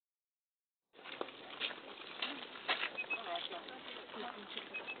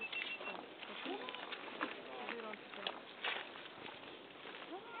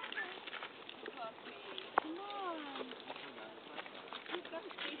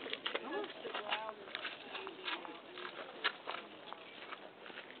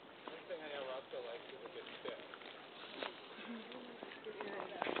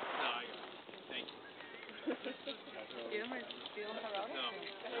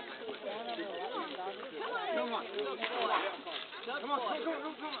Come on.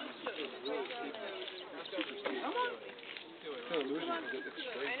 It's an illusion because it's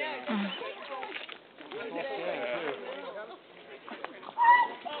straight down.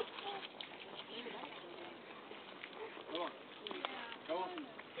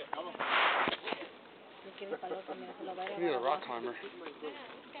 You need a rock climber.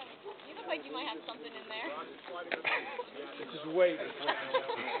 You look like you might have something in there. It's just weight.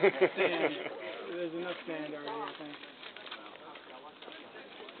 Sand. There's enough sand already, I think.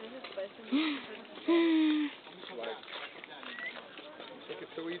 Make it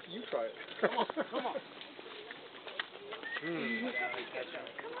so easy. You try it. Come on. Come on.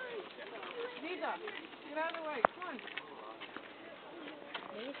 Lisa, get out of the way. Come on.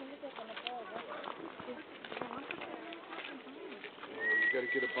 You gotta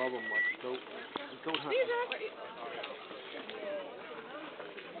get above them like a goat. Goat hunting.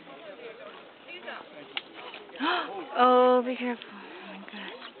 Oh, be careful. Oh my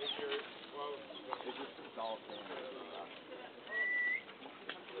God.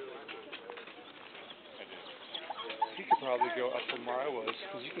 He could probably go up from where I was,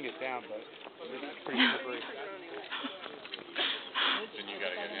 because you can get down, but it's pretty slippery. Then you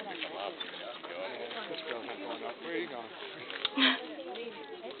gotta get him to come up. This girl's not going up. Where are you going?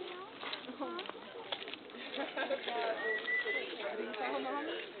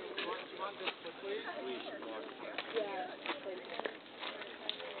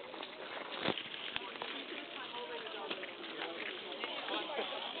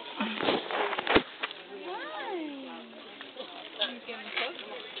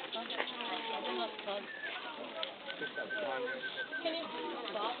 Can you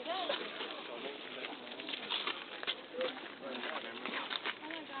stop that?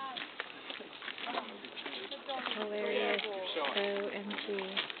 Hilarious. So empty.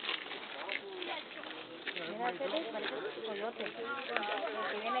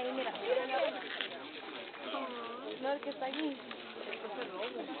 No, el que está allí.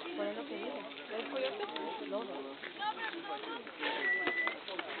 Por eso que dice. ¿El coyote?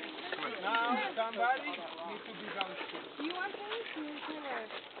 Now, somebody needs to be done. Do you want things? You need to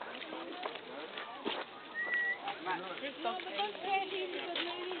No, but don't say it because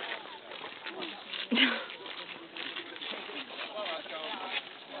maybe... Let's go.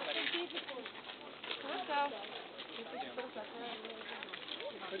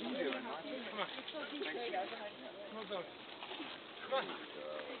 What are you doing, Mark? Come on. Well done. Come on.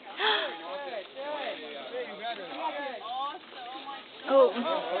 Good. There you got it. Oh.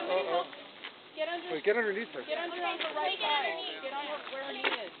 Get under. Wait, get underneath her. Get under on the right side. Get on where her knee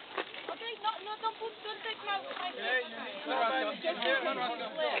is. Okay, no, don't put, don't take my Hey, get there.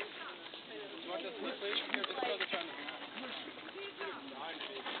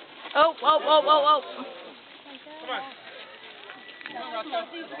 Oh, whoa, whoa, whoa, whoa. Come on. There you go.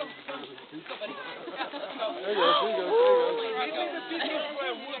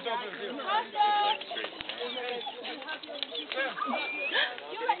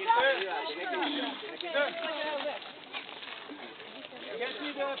 Get me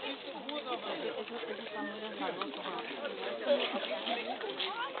the piece of wood over there.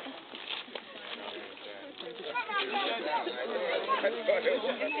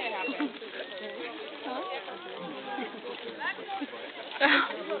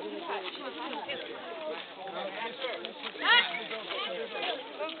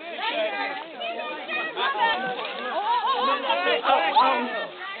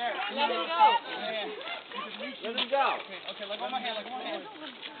 Let him go. Okay, let go of my hand, let go of my hand.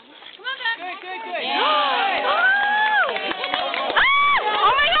 Come on, Dad. Good. Yeah.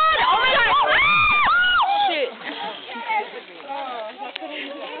 Oh my God! Oh my God! Shit.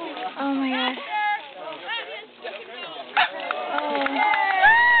 Oh my God.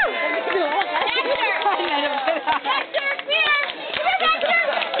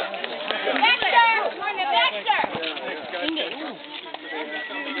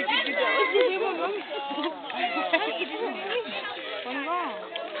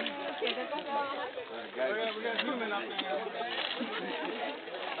 We got zoom in up there.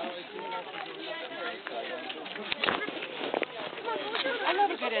 I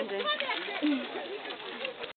love a good ending.